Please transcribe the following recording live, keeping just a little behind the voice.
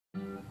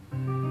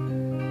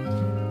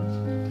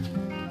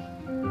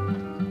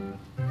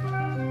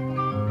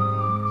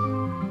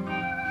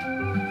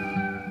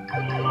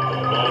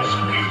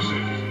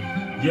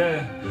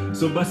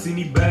So basi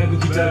ni bag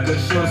ukitaka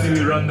shows ni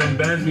random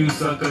bands mi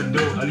usaka do.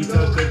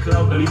 Alitaka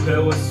cloud,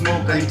 alipewa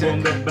smoke,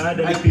 aliponga bad,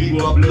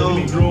 alipigwa blow.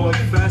 Me grow up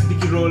fast,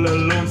 niki roll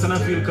alone, sana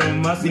feel kama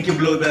mass, niki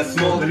blow that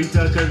smoke.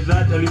 Alitaka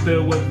that,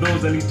 alipewa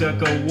those,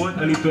 alitaka what,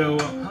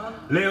 alipewa.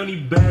 Leo ni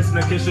best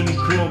na kesho ni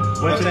chrome,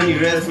 wacha ni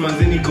rest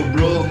manzi niko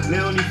broke.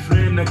 Leo ni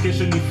frame na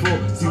kesho ni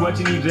four, si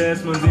wacha ni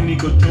rest manzi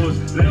niko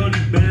toast. Leo ni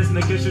best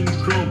na kesho ni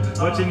chrome,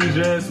 wacha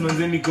ni rest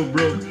manzi niko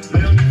broke.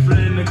 Leo ni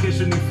frame na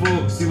kesho ni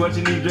four, si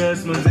wacha ni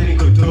rest manzi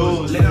niko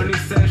toast. Leo ni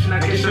sesh na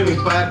kesho ni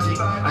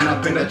party,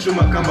 anapenda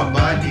chuma kama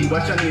badi,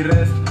 wacha ni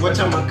rest,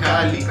 wacha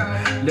makali.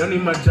 Leo ni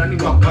majani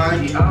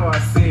mapani, hawa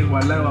say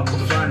wala wako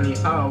funny,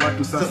 hawa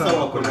watu sasa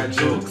wako na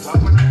jokes.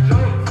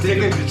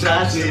 Teke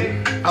tuchache,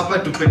 hapa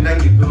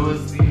tupendangi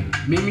dozi.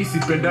 Mimi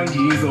sipendangi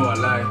hizo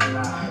walai.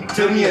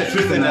 Tell me a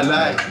truth and a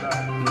lie.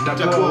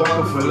 Nitakuwa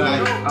wako for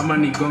life, ama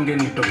nigonge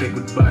nitoke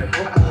goodbye.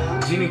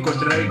 Jini ko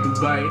dry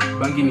Dubai,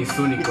 bangi ni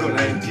Sony ko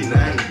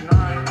 99.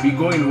 We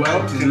going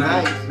well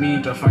tonight, mi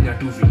nitafanya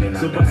tu vile na.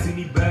 So basi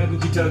ni bag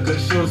ukitaka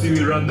shows, mi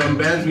random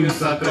bands, mi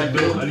usaka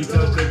do.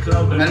 Alitaka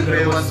cloud,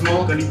 alipewa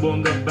smoke,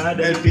 alibonga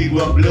bad,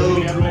 alipigwa blow.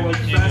 Me grow up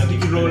fast,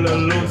 niki roll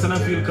alone, sana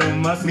feel kama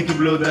mass, niki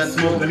blow that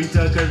smoke.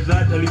 Alitaka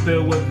that,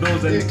 alipewa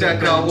those,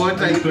 alitaka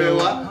what,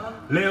 alipewa.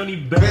 Leo ni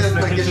best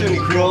na kesho ni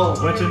crow,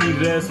 wacha ni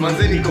rest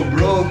manze niko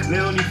broke.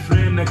 Leo ni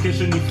frame na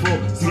kesho ni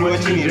four, si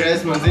wacha ni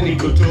rest manze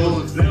niko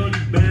toast. Leo ni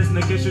best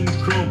na kesho ni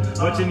chrome,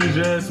 wacha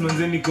ni rest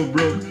manze niko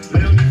broke.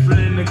 Leo ni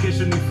frame na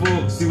kesho ni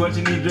four, si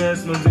wacha ni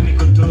rest manze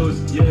niko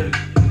toast. Yeah.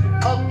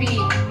 Uppy,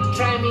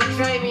 try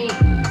me.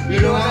 You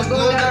know I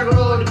go that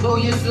road, go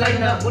you slide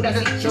na Buddha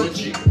si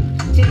chochi.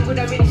 Chill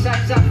Buddha mini shot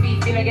choppy,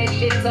 finna get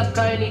lit up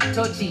currently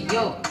touchy.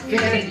 Yo,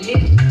 finna get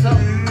lit up.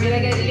 Finna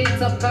get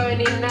lit up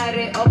currently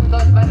nare. Up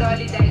top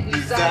badali die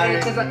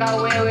kusare. Cheza ka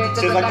wewe,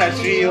 cheza ka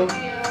trio.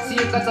 See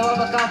you kata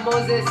wabaka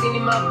Moses,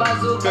 cinema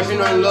bazu.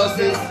 Cashing on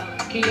losses.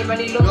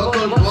 Kilimani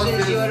local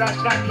bosses, you're a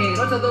crackhead.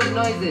 What are those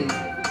noises?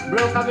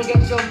 Bro, come and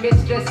get your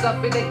mistress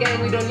up in the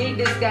gang, we don't need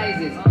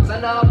disguises.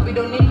 Stand up, we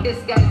don't need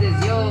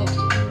disguises, yo.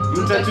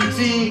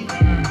 Mtatuti.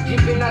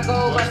 Dripping like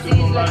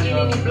overseas, like in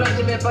any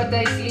blood, me but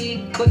I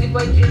sleep. Cause if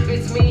I drip,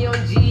 it's me on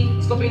G.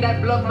 Scoping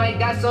that block, my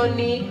gas on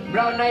me.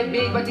 Brown eye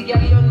big, but he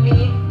carry on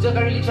me.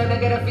 Joker really tryna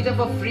get a feature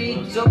for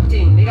free. Joke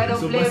thing, nigga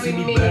don't play with me. So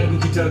basi ni bag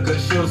ukitaka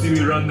shows, mi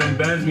random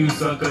bands, mi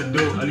usaka do.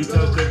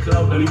 Alitaka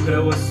cloud,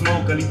 alipewa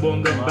smoke,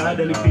 alibonga bad,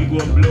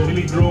 alipigwa blow.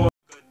 Really grow up.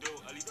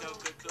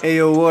 Hey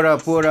yo, what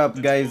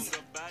up guys?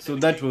 So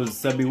that was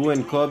Sabiwu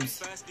and Cobbs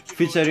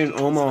featuring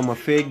Oma wa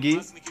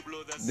Mafegi.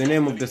 The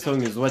name of the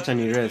song is Wacha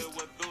Ni Rest.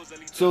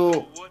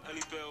 So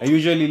I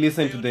usually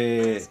listen to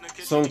the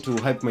song to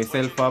hype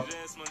myself up,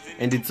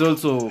 and it's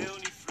also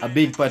a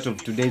big part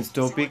of today's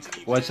topic,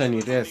 Wacha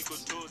Ni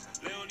Rest.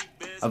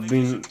 I've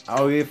been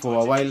away for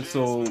a while,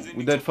 so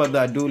without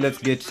further ado, let's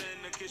get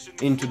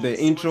into the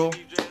intro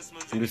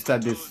and we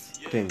start this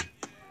thing.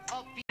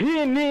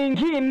 Hii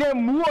nyingine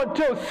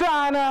moto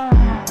sana.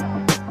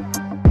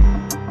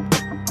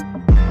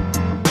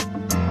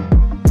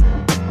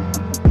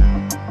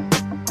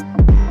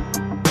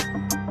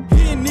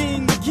 Hii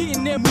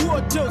nyingine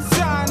moto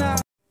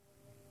sana.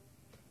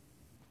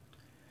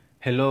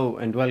 Hello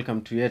and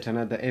welcome to yet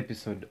another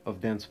episode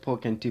of the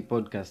Unspoken Tea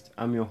podcast.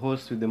 I'm your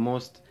host with the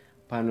most,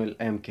 Panel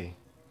MK.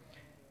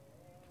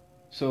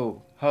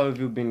 So, how have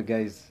you been,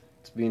 guys?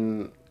 It's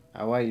been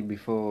a while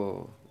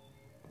before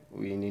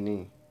we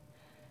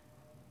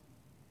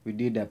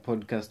did a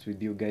podcast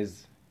with you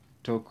guys,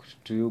 talk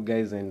to you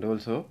guys, and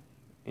also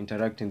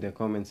interact in the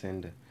comments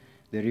and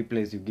the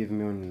replays you give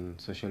me on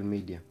social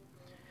media.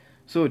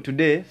 So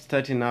today,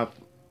 starting up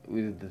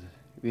with,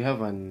 we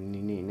have a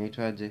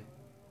naitwaje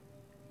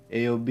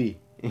AOB.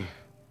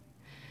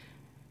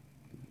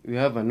 We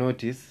have a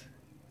notice.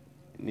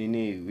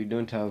 We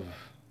don't have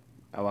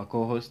our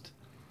co-host.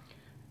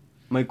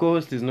 My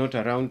co-host is not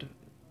around.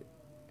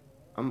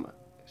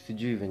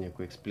 Sijui venye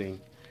kuexplain.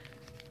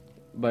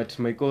 But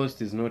my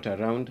co-host is not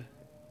around.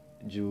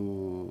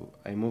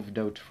 I moved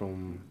out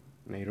from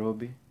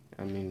Nairobi.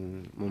 I'm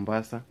in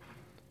Mombasa.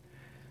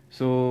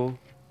 So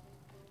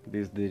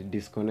there's the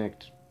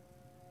disconnect.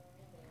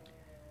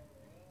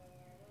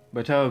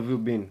 But how have you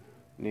been?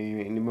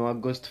 Nimewa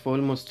ghost for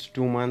almost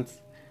 2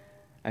 months.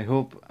 I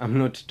hope I'm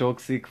not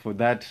toxic for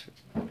that.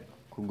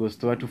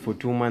 Ghost watu for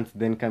 2 months,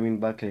 then coming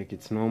back like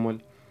it's normal.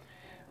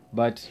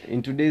 But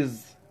in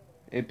today's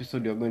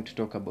episode, we're going to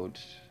talk about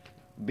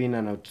being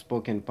an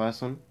outspoken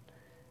person,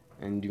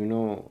 and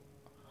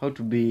how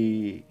to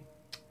be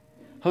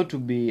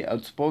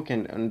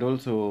outspoken, and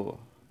also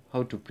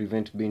how to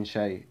prevent being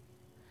shy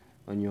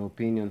on your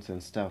opinions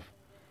and stuff.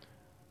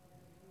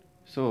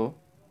 So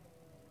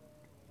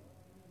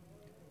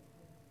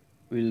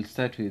we'll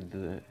start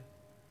with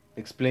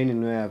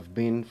explaining where I've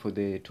been for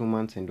the 2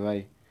 months and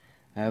why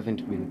I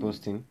haven't been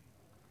posting.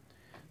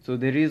 So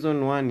the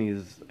reason one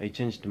is I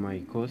changed my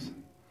course.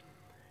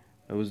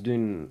 I was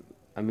doing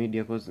a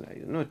media course,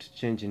 not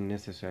changing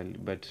necessarily,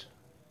 but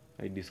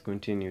I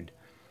discontinued.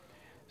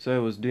 So I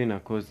was doing a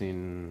course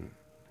in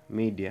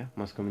media,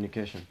 mass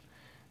communication.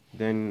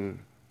 Then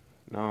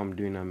now I'm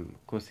doing a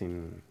course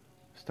in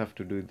stuff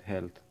to do with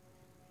health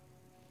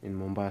in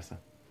Mombasa.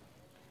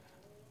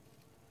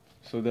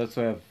 So that's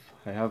why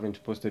I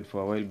haven't posted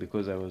for a while,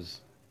 because I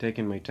was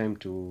taking my time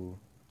to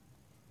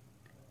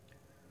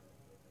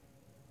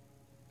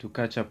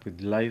catch up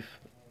with life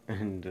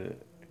and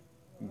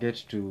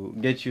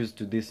get used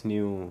to this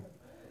new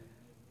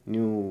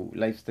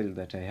lifestyle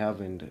that I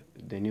have, and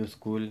the new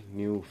school,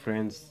 new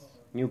friends,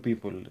 new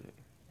people,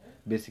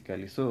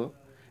 basically. So,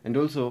 and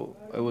also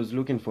I was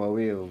looking for a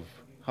way of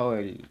how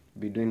I'll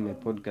be doing my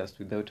podcast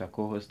without a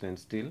co-host and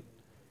still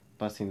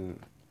passing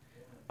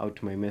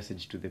out my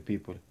message to the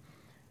people.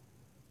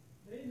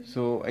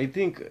 So I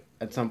think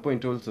at some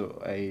point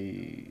also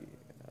I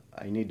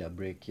need a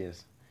break,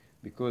 yes,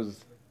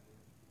 because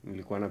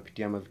nilikuwa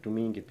napitia mavitu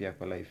mingi pia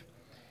kwa life,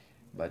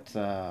 but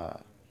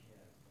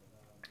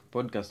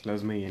podcast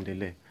lazima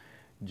iendelee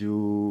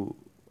juu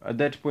at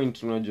that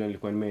point unajua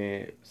nilikuwa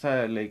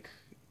like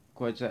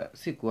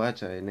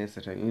kuacha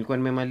necessarily, nilikuwa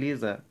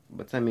nimemaliza,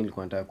 but sasa mimi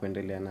nilikuwa nataka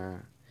kuendelea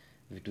na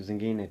vitu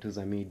zingine tu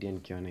za media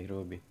nikiwa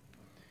Nairobi,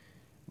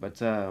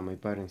 but my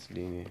parents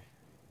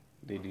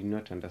they did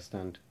not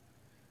understand,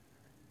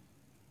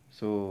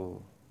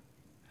 so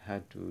I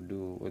had to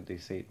do what they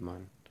said,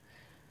 man.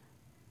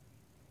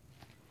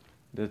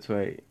 That's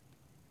why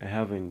I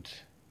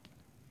haven't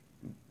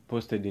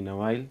posted in a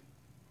while,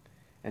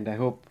 and I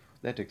hope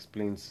that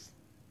explains.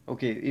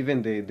 Okay,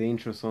 even the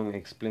intro song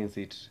explains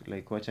it,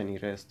 like Wacha Ni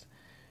Rest.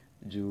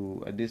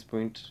 At this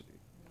point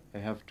I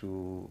have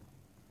to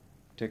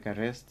take a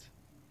rest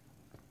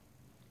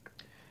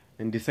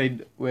and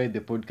decide where the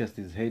podcast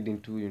is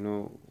heading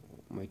to.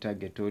 My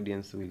target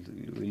audience,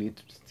 will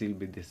it still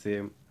be the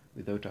same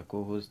without a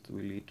co-host?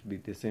 Will it be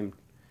the same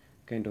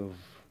kind of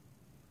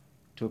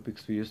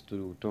topics we used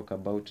to talk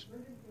about?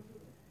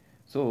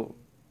 So,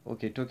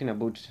 okay, talking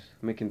about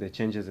making the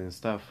changes and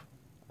stuff,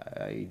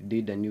 I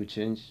did a new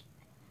change.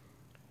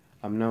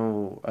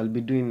 I'll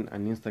be doing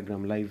an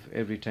Instagram live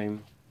every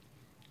time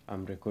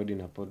I'm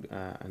recording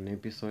an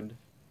episode.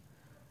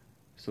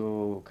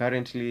 So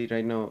currently,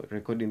 right now,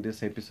 recording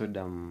this episode,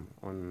 I'm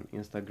on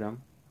Instagram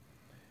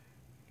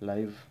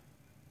live,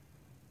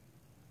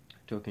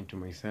 talking to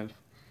myself.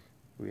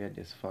 Weird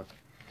as fuck.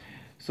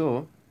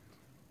 So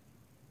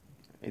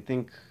I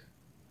think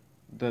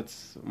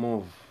that's more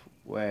of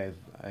where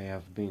I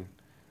have been.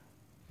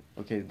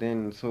 Okay,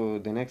 then, so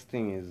the next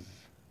thing is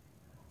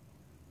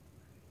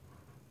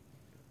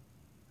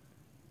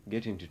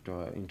get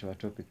into a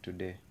topic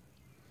today.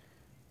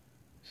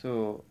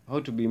 So how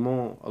to be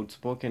more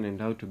outspoken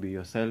and how to be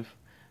yourself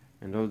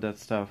and all that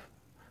stuff.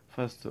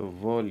 First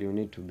of all, you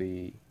need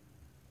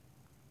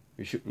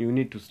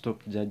to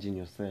stop judging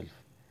yourself,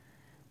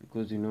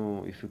 because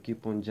if you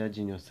keep on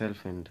judging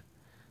yourself and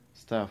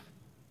stuff,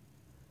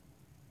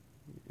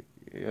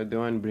 you're the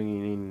one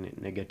bringing in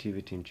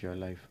negativity into your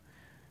life,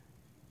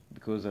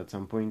 because at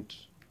some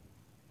point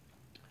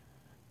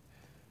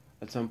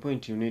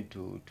you need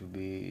to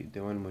be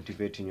the one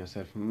motivating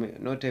yourself.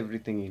 Not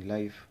everything in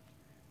life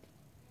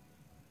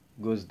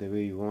goes the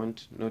way you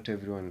want. Not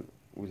everyone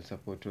will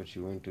support what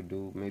you want to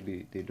do.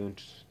 Maybe they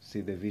don't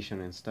see the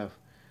vision and stuff.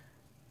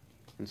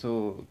 And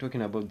so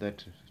talking about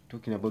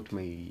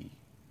my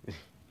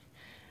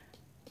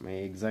my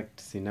exact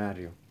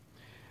scenario.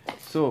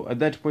 So at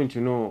that point,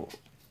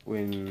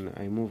 when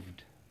I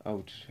moved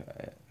out,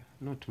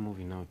 not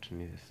moving out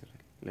necessarily,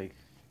 like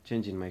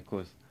changing my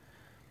course,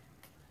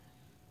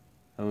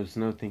 I was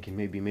now thinking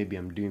maybe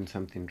I'm doing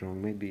something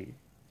wrong. Maybe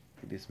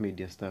this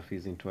media stuff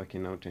isn't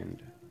working out,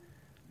 and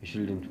I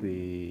shouldn't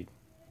be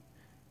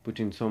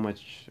putting so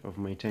much of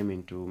my time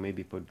into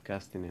maybe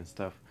podcasting and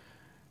stuff.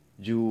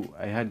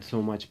 I had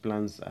so much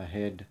plans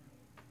ahead.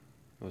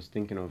 I was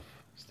thinking of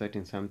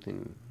starting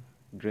something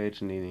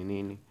great. We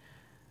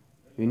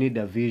need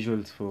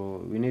visuals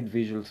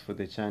for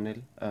the channel,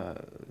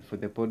 for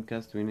the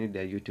podcast. We need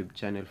a YouTube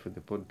channel for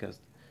the podcast.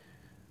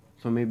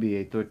 So maybe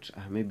I thought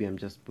maybe I'm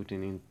just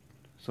putting in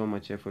so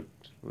much effort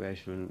where I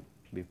shouldn't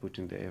be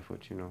putting the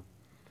effort,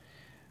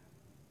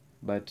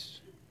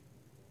 But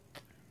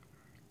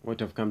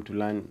what I've come to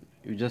learn,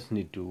 you just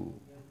need to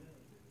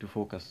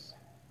focus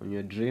on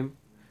your dream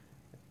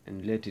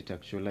and let it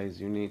actualize.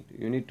 You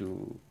need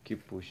to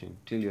keep pushing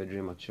till your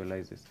dream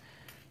actualizes,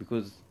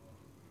 because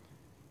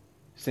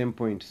same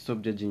point,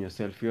 stop judging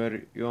yourself. You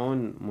are your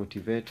own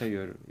motivator.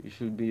 You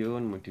should be your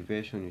own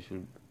motivation. You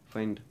should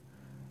find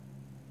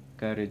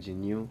courage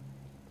in you.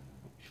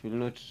 You should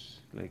not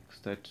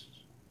start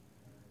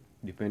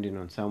depending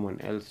on someone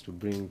else to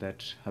bring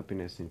that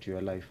happiness into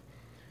your life.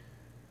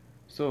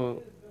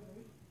 So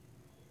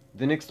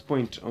the next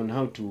point on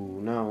how to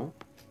now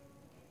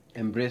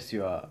embrace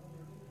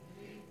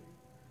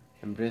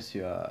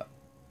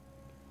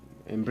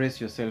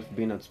yourself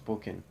being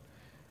outspoken,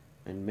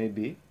 and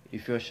maybe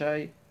if you're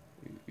shy,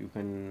 you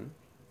can,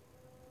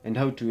 and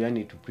how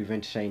to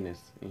prevent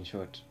shyness, in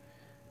short,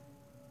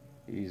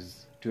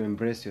 is to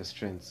embrace your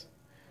strengths.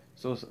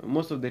 So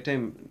most of the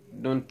time,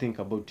 don't think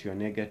about your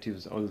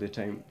negatives all the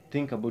time.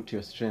 Think about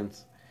your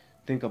strengths.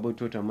 Think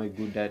about what am I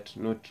good at,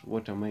 not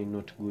what am I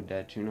not good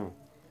at,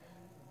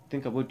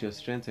 think about your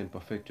strengths and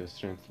perfect your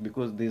strengths,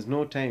 because there's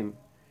no time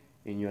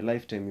in your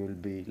lifetime you'll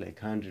be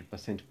like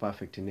 100%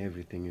 perfect in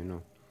everything, you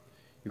know.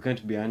 You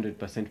can't be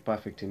 100%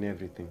 perfect in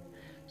everything.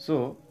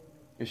 So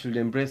you should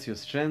embrace your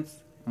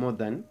strengths more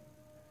than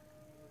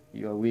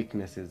your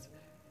weaknesses.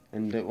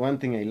 And one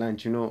thing I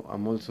learned, you know,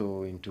 I'm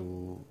also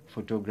into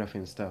photography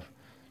and stuff.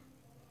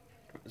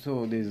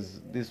 So there's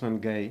this one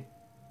guy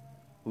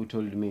who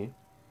told me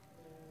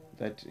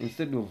that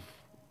instead of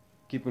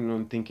keeping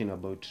on thinking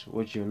about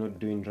what you're not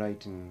doing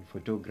right in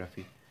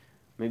photography,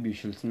 maybe you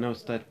should now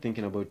start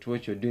thinking about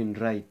what you're doing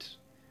right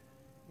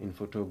in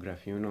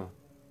photography, you know.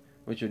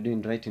 What you're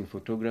doing right in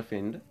photography,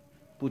 and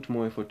put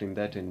more effort in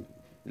that, and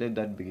let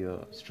that be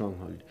your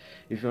stronghold.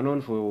 If you're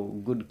known for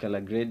good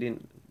color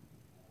grading,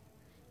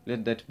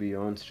 let that be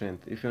your own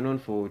strength. If you're known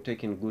for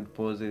taking good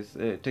poses,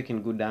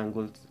 taking good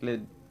angles,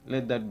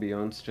 let that be your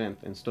own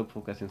strength, and stop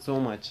focusing so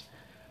much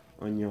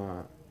on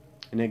your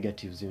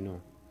negatives, you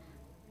know.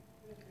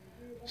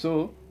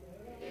 So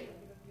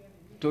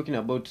talking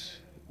about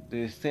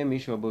the same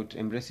issue about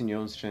embracing your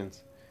own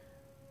strengths,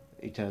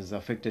 it has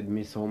affected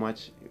me so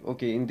much.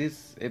 Okay, in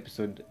this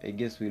episode, I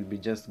guess we'll be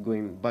just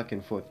going back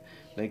and forth.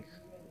 Like,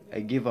 I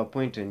give a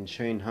point and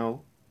showing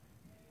how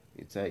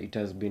it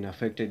has been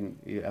affecting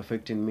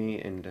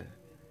me, and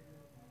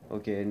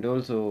okay, and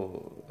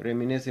also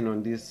reminiscing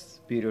on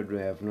this period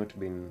where I've not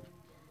been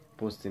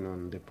posting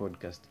on the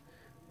podcast.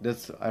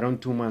 That's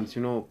around 2 months.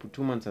 You know,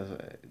 2 months.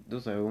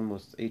 Those are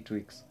almost 8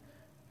 weeks.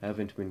 I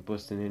haven't been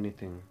posting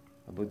anything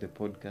about the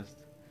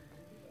podcast.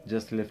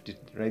 Just left it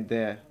right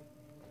there.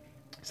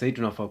 Sahii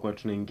tunafaa kuwa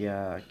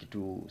tunaingia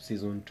kitu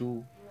season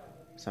 2,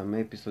 some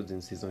episodes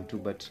in season 2,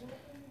 but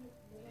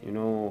you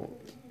know,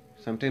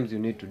 sometimes you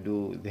need to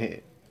do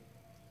the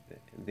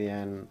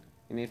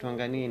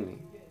inaitwanga nini,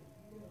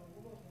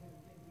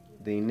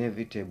 the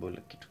inevitable,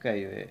 kitu kaa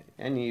hiyo.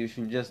 Yani you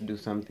should just do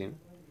something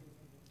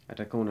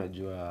ataka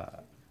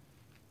unajua,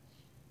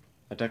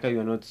 ataka you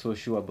are not so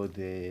sure about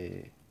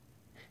the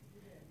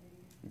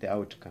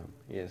outcome.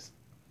 Yes.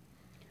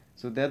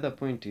 So the other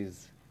point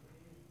is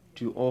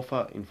to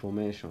offer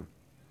information.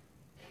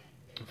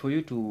 For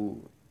you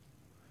to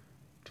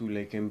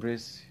like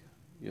embrace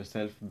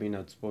yourself being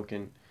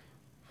outspoken,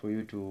 for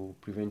you to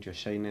prevent your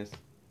shyness,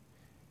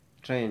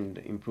 try and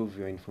improve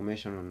your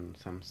information on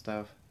some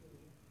stuff,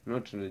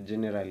 not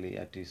generally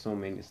at so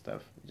many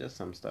stuff, just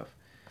some stuff.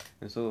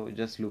 And so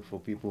just look for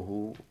people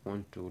who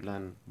want to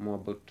learn more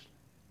about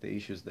the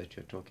issues that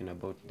you're talking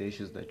about, the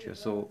issues that you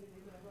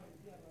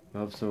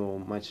have so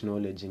much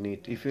knowledge in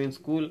it. If you're in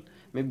school,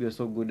 maybe you're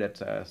so good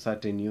at a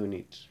certain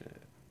unit,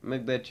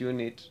 make that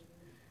unit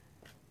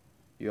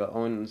your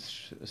own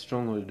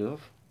stronghold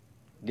of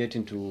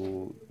getting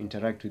to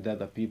interact with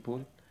other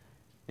people,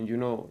 and you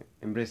know,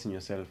 embracing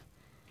yourself.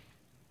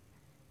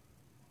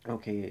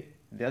 Okay,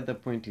 the other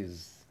point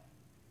is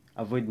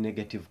avoid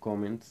negative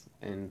comments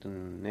and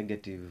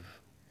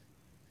negative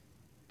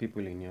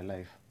people in your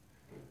life.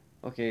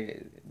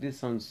 Okay, this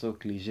sounds so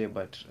cliche,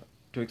 but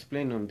to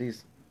explain on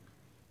this,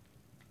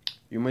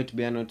 you might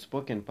be an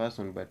outspoken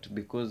person, but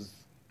because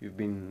you've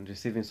been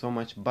receiving so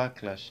much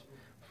backlash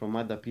from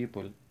other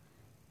people,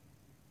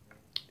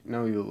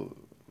 now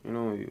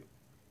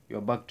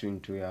you're back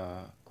into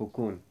your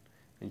cocoon,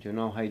 and you're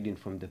now hiding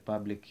from the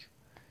public.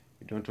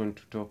 You don't want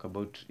to talk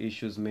about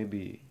issues.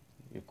 Maybe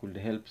you could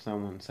help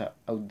someone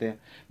out there,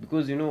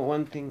 because you know,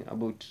 one thing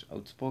about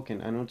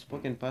an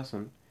outspoken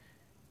person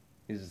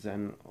is a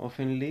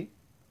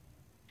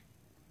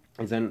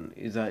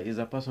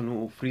person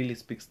who freely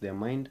speaks their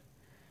mind,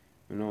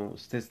 you know,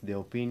 states their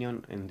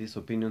opinion, and these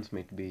opinions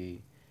might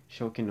be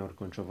shocking or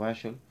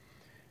controversial,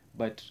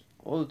 but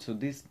also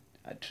this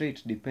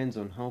trait depends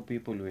on how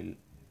people will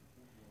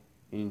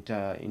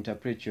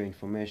interpret your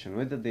information,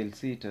 whether they'll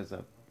see it as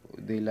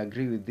they'll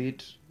agree with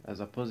it as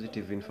a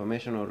positive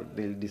information, or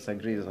they'll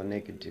disagree as a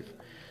negative.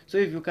 So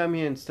if you come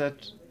here and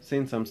start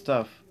saying some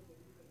stuff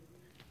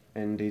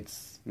and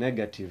it's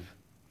negative,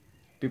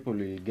 people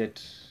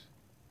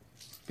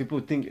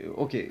think,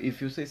 okay,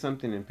 if you say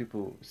something and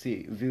people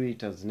view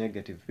it as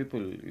negative,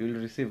 you'll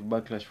receive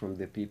backlash from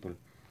the people,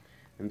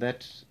 and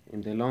that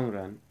in the long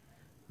run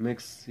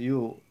makes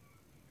you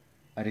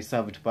a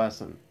reserved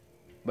person,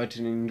 but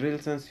in real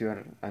sense you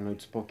are an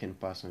outspoken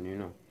person, you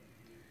know.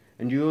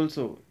 And you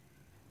also,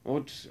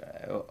 what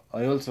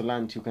I also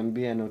learned, you can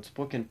be an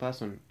outspoken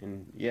person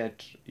and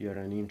yet you're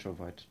an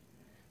introvert.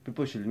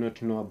 People should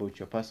not know about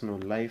your personal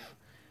life,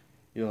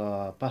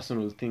 your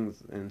personal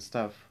things and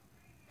stuff,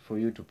 for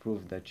you to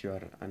prove that you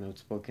are an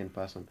outspoken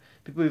person.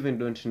 People even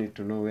don't need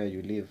to know where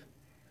you live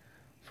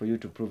for you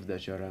to prove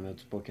that you are an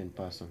outspoken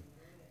person.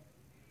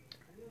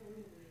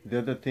 The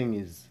other thing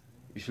is,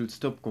 you should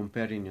stop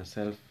comparing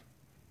yourself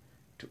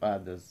to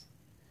others,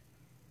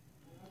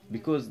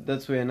 because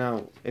that's where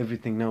now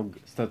everything now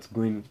starts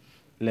going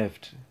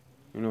left,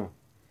 you know.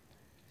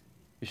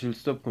 You should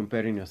stop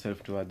comparing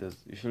yourself to others.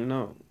 You should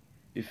know,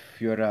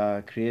 if you're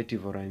a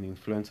creative or an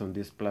influencer on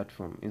this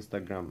platform,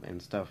 Instagram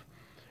and stuff,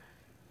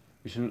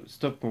 you should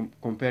stop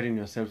comparing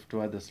yourself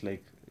to others.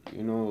 Like,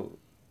 you know,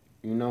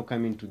 you now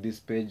come into this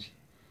page,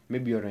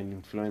 maybe you're an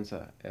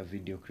influencer, a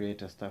video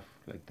creator, stuff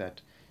like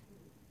that.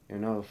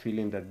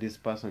 Feeling that this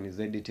person is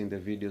editing the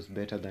videos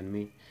better than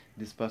me,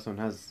 this person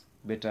has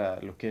better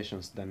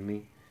locations than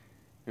me,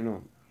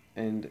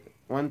 and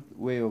one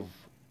way of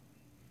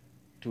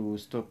to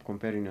stop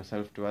comparing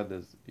yourself to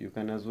others, you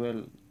can as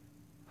well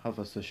have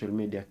a social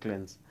media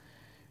cleanse.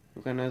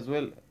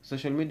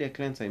 Social media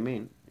cleanse, I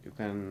mean, you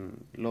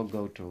can log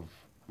out of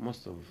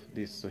most of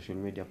these social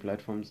media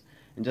platforms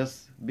and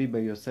just be by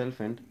yourself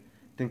and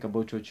think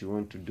about what you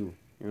want to do,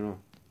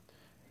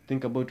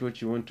 think about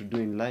what you want to do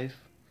in life,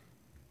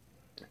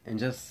 and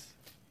just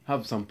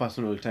have some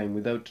personal time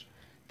without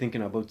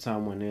thinking about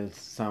someone else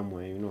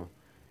somewhere.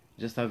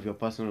 Just have your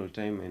personal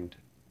time and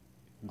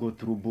go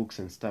through books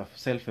and stuff.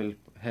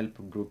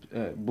 Self-help group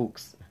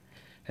books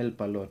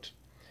help a lot,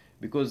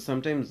 because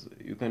sometimes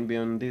you can be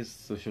on these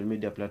social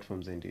media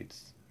platforms and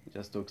it's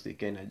just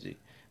toxic energy.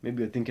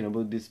 Maybe you're thinking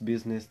about this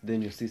business,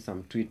 then you see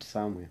some tweet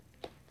somewhere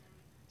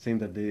saying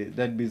that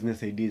that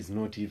business idea is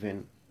not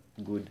even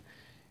good.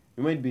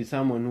 You might be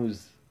someone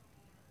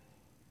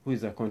who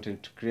is a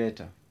content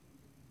creator,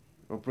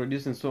 or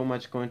producing so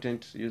much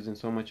content, using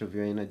so much of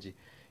your energy.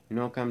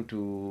 Come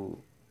to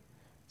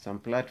some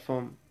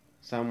platform,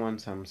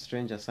 some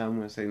stranger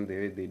somewhere saying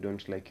they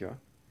don't like your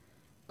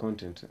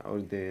content or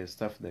the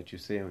stuff that you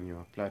say on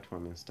your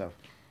platform and stuff.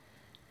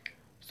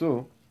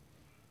 So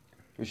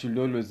you should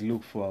always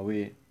look for a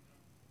way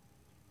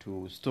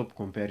to stop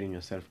comparing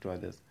yourself to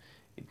others.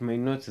 It may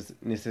not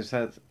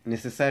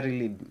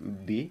necessarily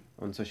be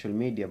on social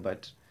media,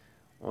 but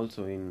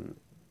also in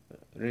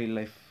real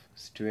life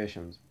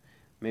situations.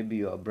 Maybe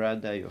your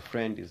brother, your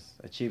friend is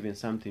achieving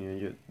something and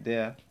you're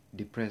there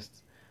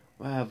depressed.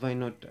 Why have I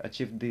not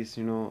achieved this?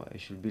 I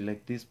should be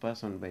like this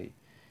person by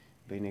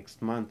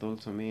next month.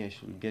 Also, me, I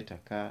should get a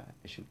car.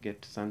 I should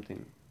get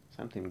something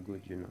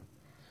good.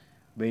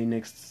 By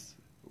next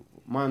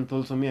month,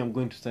 also me, I'm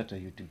going to start a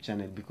YouTube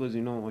channel, because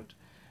you know what,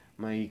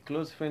 my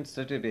close friend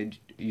started a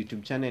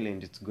YouTube channel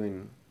and it's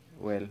going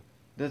well.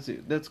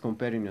 That's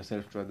comparing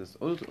yourself to others.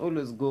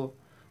 Always go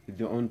with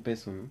your own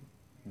person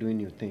doing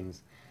your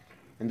things.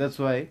 And that's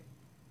why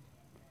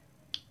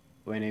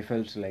when I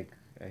felt like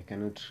I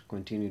cannot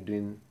continue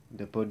doing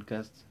the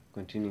podcast,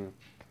 continue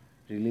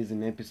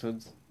releasing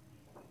episodes,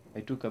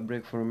 I took a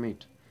break from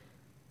it,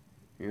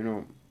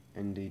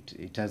 and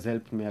it has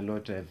helped me a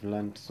lot. I've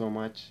learned so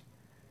much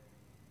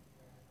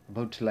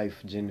about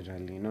life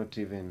generally, not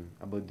even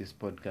about this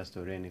podcast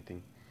or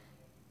anything.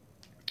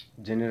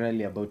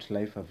 Generally about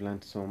life, I've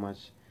learned so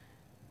much.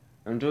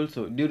 And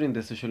also, during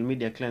the social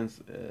media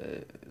cleanse,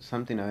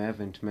 something I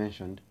haven't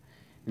mentioned,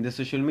 in the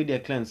social media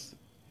cleanse,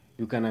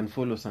 you can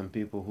unfollow some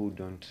people who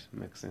don't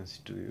make sense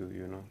to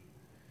you,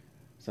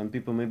 Some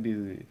people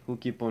maybe who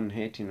keep on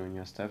hating on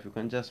your stuff, you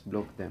can just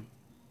block them.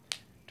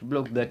 To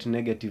block that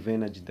negative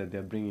energy that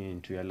they're bringing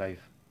into your life,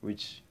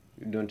 which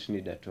you don't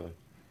need at all.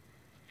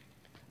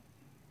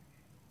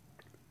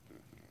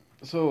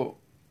 So,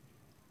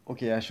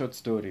 okay, a short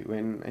story.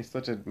 When I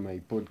started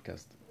my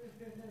podcast,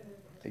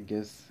 I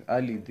guess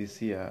early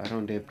this year,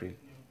 around April,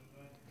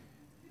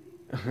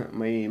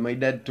 my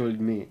dad told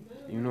me,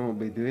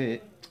 by the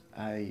way,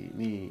 I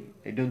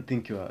don't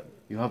think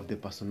you have the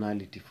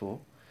personality for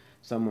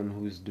someone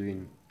who's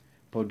doing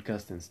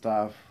podcast and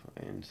stuff,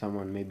 and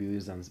someone maybe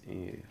who's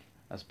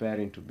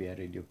aspiring to be a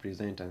radio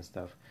presenter and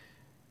stuff.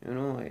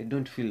 I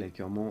don't feel like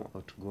you're more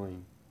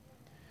outgoing.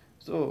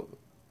 So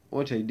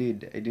what I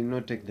did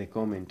not take the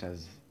comment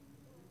as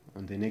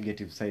on the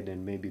negative side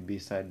and maybe be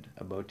sad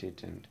about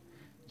it and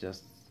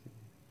just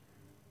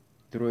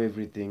throw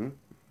everything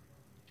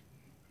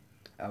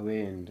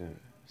away and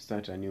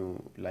start a new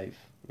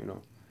life.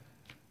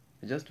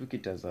 I just took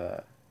it as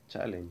a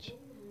challenge,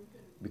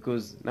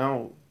 because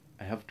now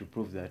I have to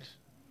prove that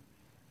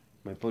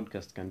my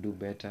podcast can do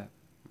better.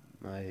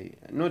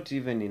 Not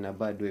even in a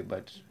bad way,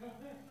 but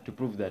to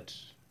prove that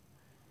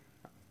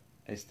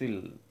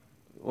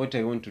what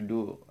I want to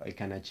do, I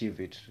can achieve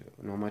it,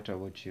 no matter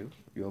what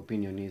your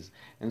opinion is.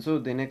 And so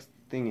the next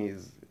thing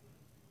is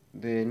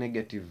the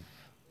negative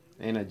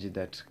energy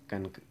that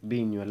can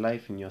be in your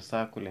life, in your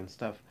circle and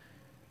stuff.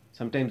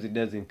 Sometimes it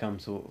doesn't come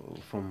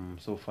from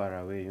so far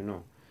away,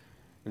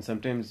 And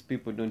sometimes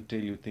people don't tell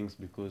you things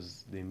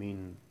because they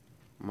mean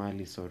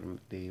malice or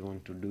they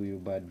want to do you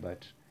bad,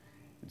 but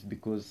it's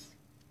because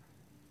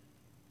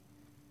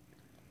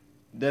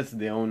that's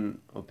their own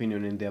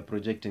opinion and they're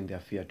projecting their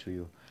fear to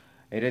you.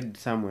 I read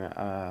somewhere,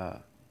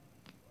 I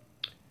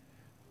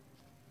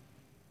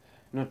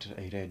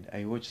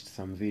watched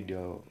some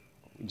video.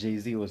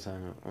 Jay-Z was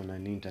on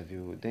an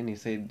interview. Then he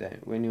said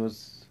that when he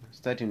was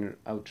starting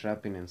out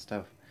rapping and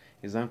stuff,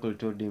 his uncle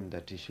told him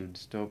that he should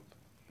stop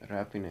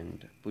rapping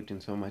and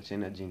putting so much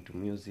energy into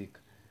music,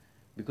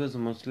 because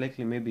most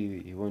likely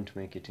maybe he won't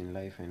make it in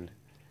life and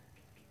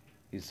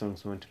his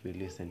songs won't be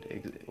listened.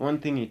 One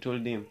thing he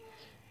told him,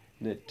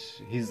 that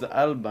his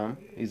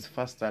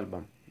first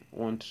album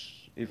won't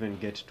even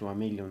get to 1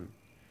 million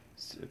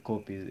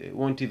copies. It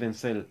won't even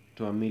sell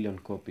to 1 million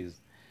copies.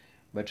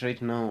 But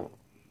right now,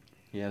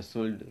 he has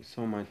sold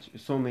so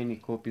many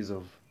copies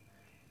of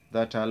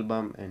that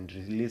album and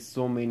released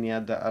so many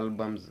other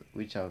albums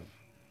which have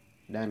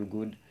done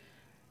good.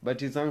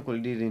 But his uncle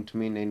didn't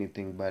mean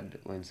anything bad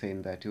when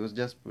saying that. He was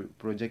just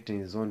projecting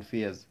his own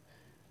fears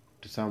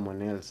to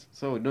someone else.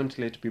 So don't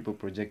let people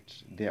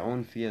project their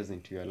own fears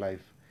into your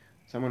life.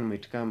 Someone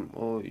might come,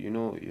 oh,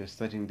 you're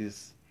starting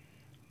this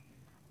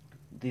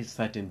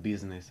certain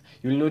business.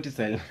 You'll notice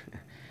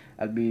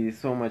I'll be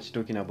so much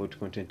talking about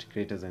content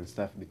creators and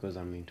stuff because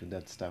I'm into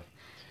that stuff.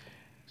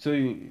 So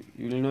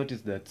you'll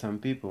notice that some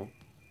people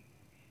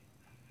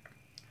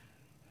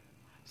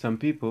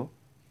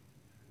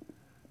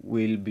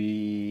will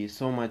be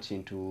so much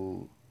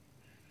into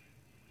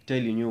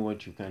telling you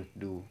what you can't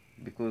do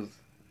because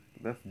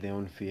that's their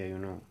own fear.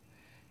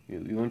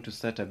 You want to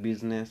start a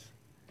business,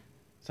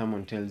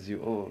 someone tells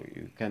you, oh,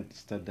 you can't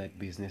start that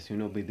business,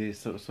 but they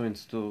so and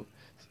so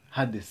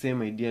had the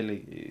same idea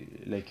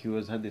like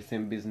yours, had the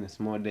same business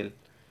model,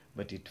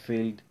 but it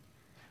failed.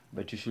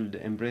 But you should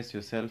embrace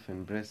yourself,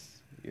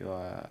 embrace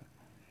your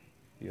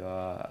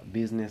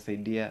business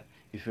idea.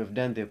 If you've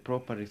done the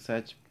proper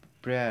research,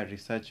 prior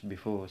research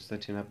before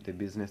starting up the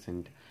business,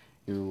 and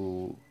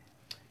you're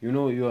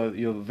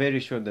very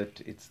sure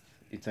that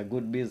it's a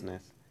good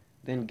business,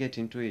 then get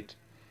into it.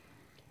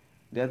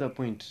 The other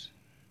point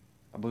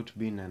about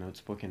being an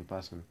outspoken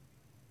person,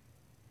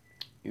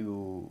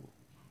 you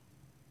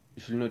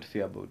should not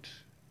fear about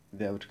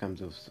the outcomes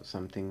of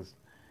some things.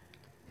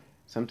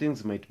 Some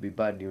things might be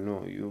bad,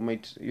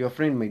 your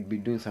friend might be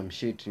doing some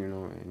shit,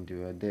 and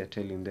you are there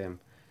telling them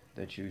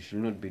that you should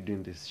not be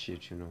doing this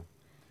shit,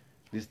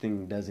 this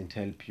thing doesn't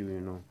help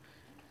you,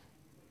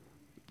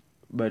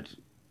 but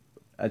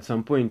at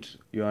some point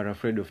you are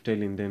afraid of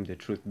telling them the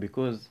truth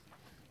because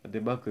at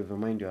the back of your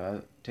mind you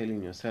are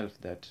telling yourself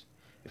that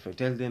if I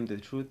tell them the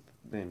truth,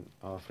 then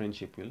our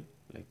friendship will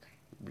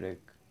break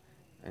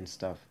and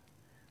stuff.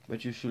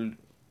 But you should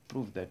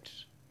prove that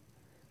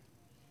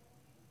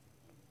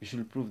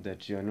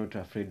you are not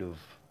afraid of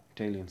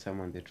telling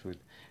someone the truth.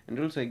 And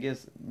also, I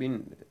guess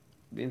being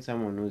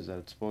someone who's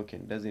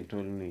outspoken doesn't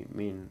only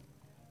mean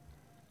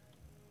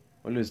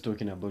always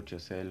talking about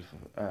yourself,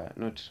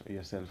 not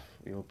yourself,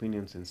 your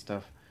opinions and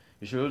stuff.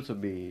 You should also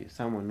be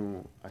someone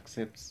who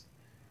accepts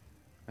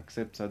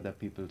other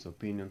people's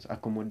opinions,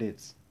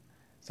 accommodates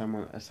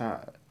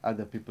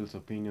other people's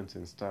opinions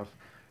and stuff.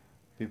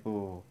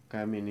 People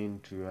coming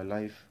into your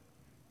life,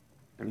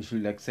 you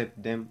should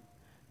accept them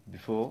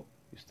before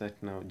you start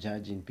now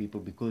judging people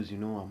because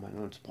I'm an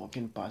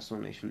outspoken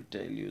person, I should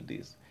tell you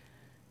this.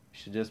 You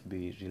should just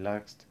be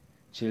relaxed,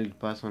 chilled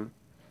person.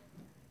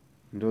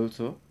 And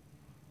also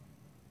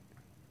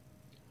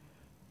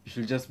you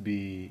should just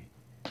be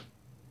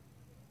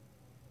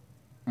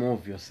more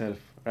of yourself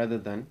rather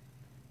than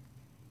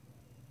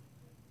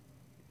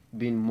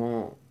being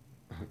more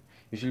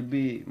you should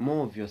be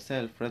more of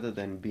yourself rather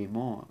than be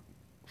more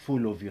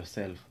full of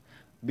yourself.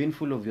 Being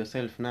full of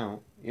yourself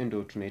now, hiyo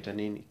ndio tunaita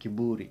nini,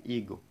 kiburi,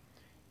 ego.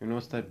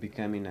 Start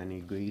becoming an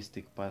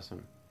egoistic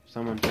person. If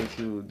someone tells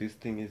you this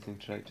thing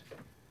isn't right,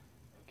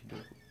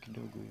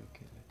 kidogo,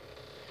 okay.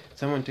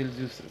 Someone tells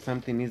you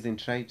something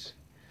isn't right,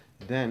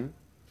 then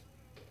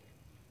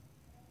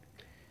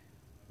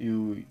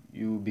you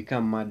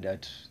become mad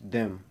at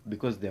them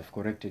because they have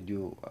corrected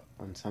you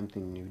on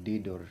something you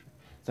did or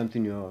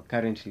something you're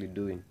currently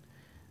doing.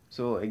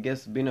 So I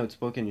guess being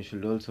outspoken, you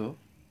should also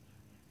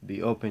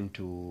be open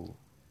to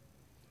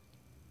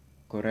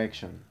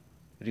correction.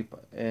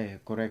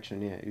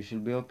 Correction, yeah. You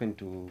should be open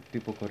to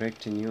people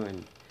correcting you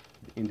and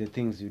in the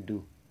things you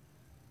do.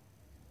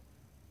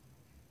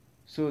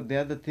 So the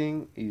other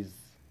thing is,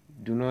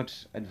 do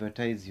not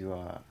advertise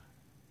your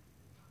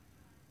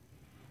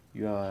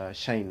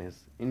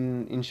shyness.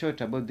 In short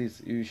about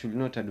this, you should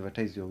not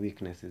advertise your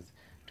weaknesses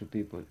to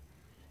people.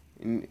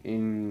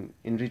 In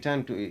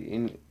return to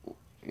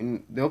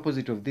in the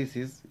opposite of this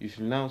is, you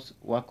should now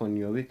work on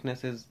your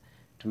weaknesses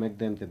to make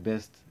them the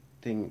best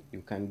thing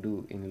you can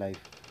do in life.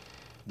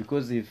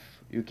 Because if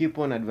you keep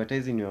on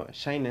advertising your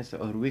shyness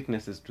or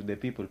weaknesses to the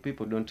people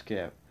don't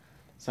care.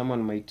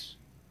 Someone might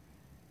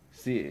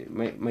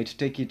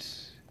take it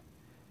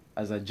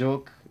as a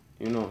joke,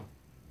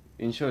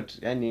 In short,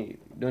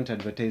 don't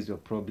advertise your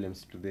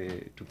problems to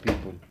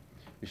people.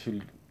 You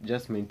should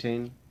just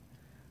maintain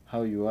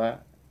how you are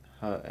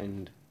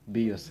and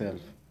be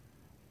yourself.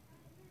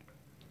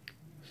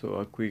 So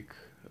a quick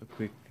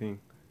thing.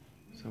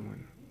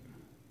 Someone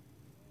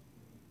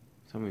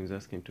is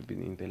asking to be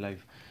in the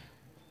live.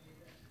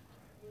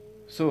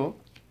 So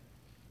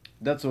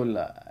that's all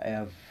I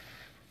have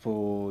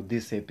for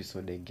this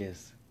episode, I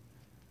guess.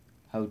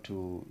 How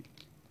to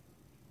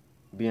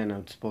be an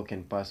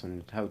outspoken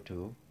person, how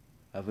to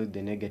avoid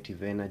the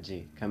negative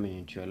energy coming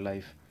into your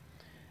life,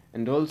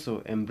 and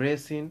also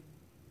embracing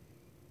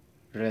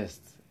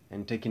rest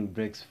and taking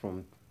breaks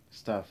from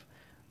stuff.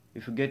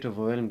 If you get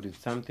overwhelmed with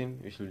something,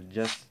 you should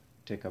just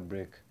take a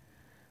break.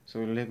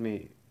 So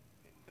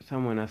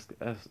someone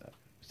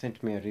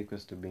sent me a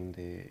request to be in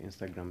the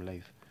Instagram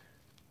live.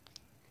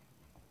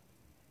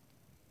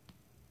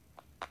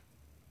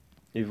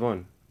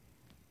 Yvonne,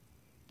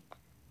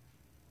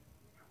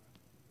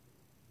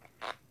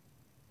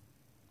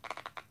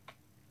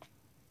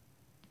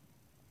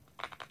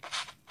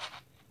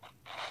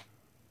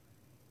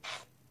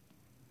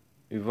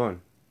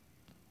 Yvonne.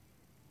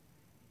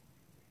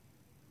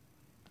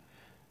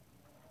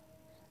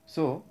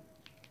 So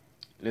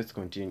let's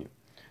continue.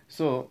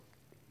 So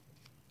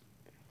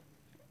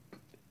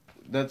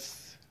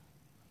that's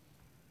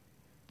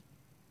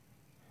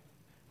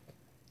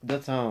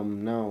how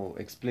I'm now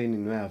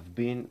explaining where I've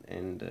been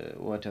and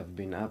what I've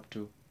been up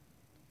to.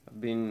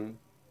 I've been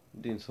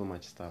doing so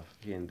much stuff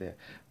here and there,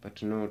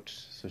 but not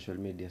social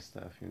media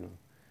stuff,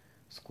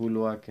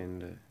 schoolwork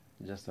and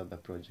just other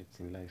projects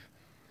in life.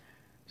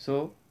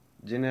 So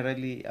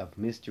generally I've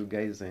missed you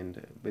guys,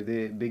 and by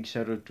the big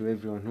shout out to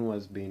everyone who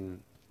has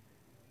been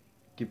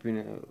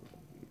keeping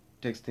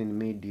texting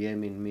me,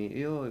 DMing me,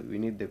 yo, we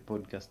need the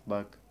podcast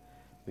back,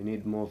 we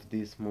need more of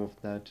this, more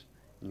of that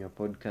in your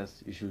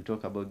podcast, you should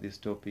talk about this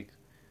topic.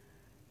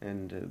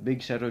 And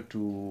big shout out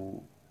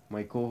to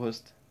my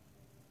co-host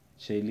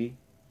Shaylee.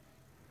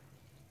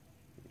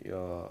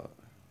 Your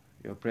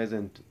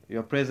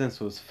presence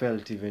was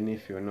felt even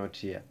if you're not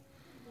here.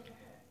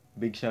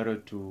 Big shout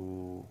out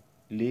to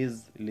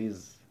Liz.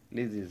 Liz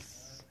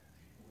is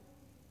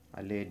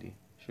a lady.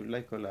 Should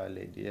I call her a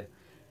lady? Yeah.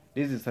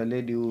 Liz is a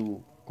lady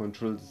who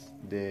controls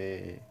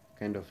the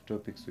kind of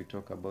topics we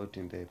talk about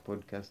in the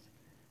podcast.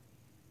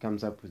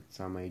 Comes up with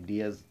some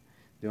ideas.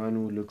 The one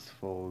who looks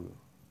for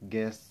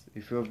guests.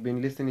 If you have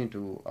been listening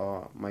to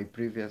my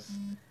previous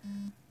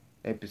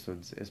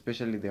episodes,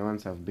 especially the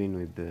ones I've been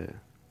with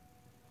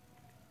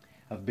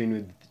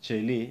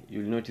Shaylee,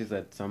 you'll notice that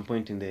at some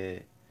point in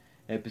the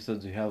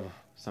episodes we have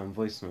some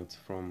voice notes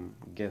from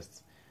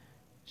guests.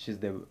 She's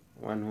the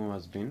one who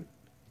has been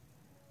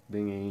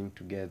bringing in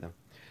together.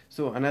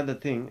 So another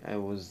thing I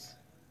was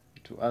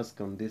to ask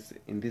in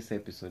this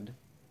episode,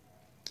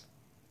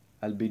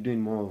 I'll be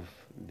doing more of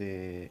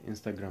the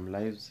Instagram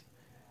lives,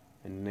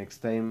 and next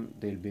time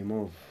there'll be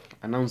more of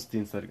announced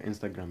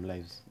Instagram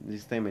lives.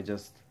 This time I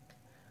just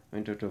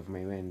went out of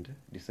my way and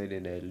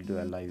decided I'll do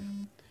a live.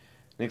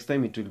 Next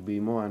time it will be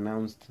more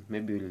announced.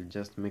 Maybe we'll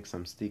just make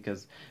some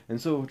stickers. And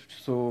so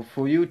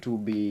for you to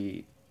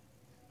be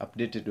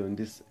updated on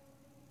this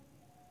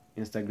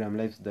Instagram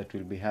lives that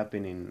will be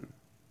happening,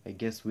 I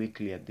guess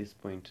weekly at this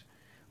point.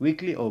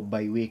 Weekly or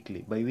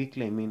bi-weekly.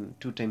 Bi-weekly I mean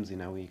 2 times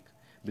in a week,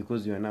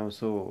 because you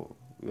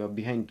are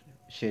behind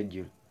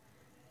schedule.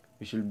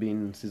 We should be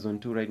in season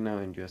 2 right now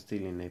and you are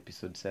still in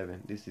episode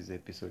 7. This is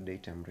episode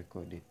 8 I'm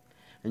recording.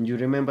 And you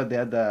remember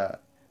the other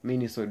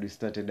mini-sode we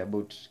started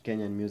about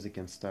Kenyan music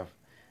and stuff.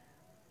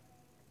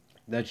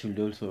 That should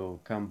also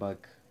come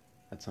back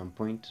at some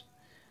point,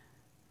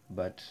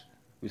 but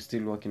we're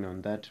still working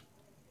on that.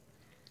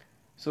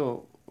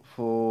 So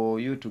for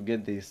you to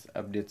get these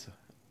updates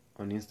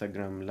on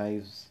Instagram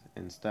lives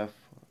and stuff,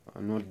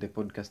 on what the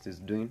podcast is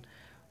doing,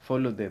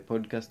 follow the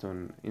podcast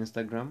on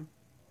Instagram,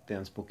 the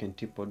Unspoken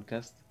Tea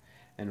Podcast,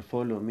 and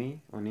follow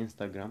me on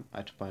Instagram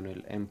at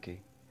PanuelMK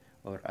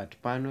or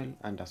at Panuel_.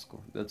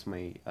 That's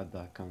my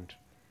other account.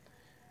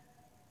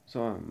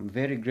 So I'm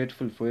very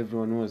grateful for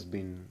everyone who has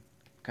been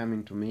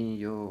coming to me,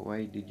 yo,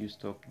 why did you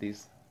stop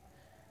this?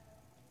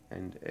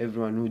 And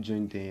everyone who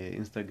joined the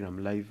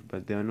Instagram live,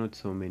 but there are not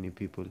so many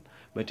people.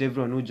 But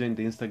everyone who joined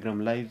the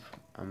Instagram live,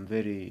 I'm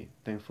very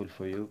thankful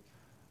for you,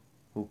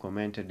 who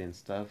commented and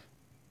stuff.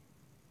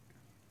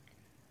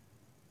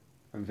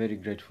 I'm very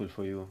grateful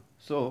for you.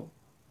 So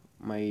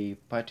my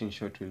parting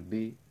shot will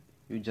be,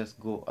 you just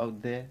go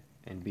out there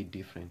and be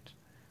different.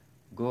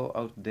 Go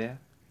out there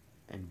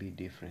and be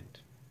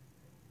different.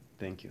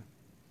 Thank you.